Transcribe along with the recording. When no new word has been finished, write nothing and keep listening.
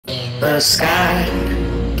The sky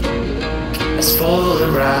is full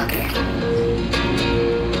of rocket.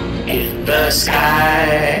 In the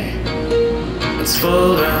sky, it's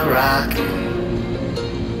full of rocket.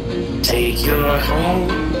 Take your home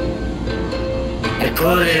and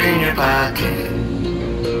put it in your pocket.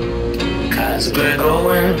 'Cause we're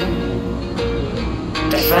going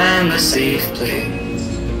to find the safe place.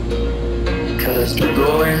 'Cause we're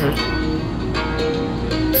going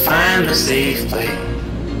to find the safe place.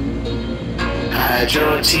 Hide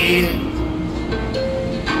your tears,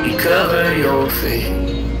 you cover your face.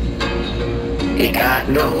 You got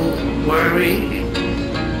no worry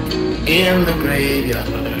in the graveyard.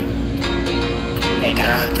 You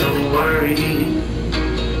got no worry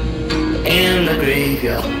in the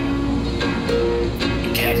graveyard.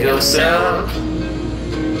 Give yourself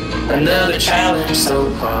another challenge so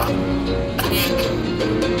hard.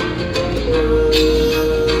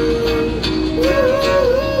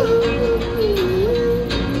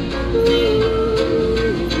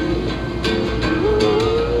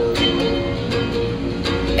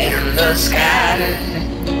 In the sky,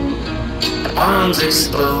 the bombs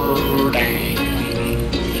exploding.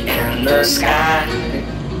 In the sky,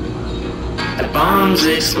 the bombs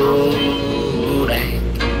exploding.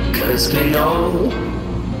 'Cause we know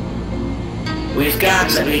we've got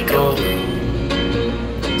to be going.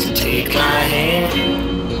 So take my hand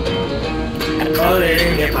and put it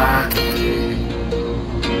in your pocket.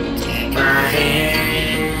 Take my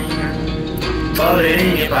hand, put it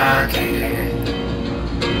in your pocket.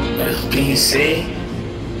 We'll be safe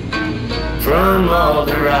from all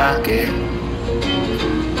the rockets.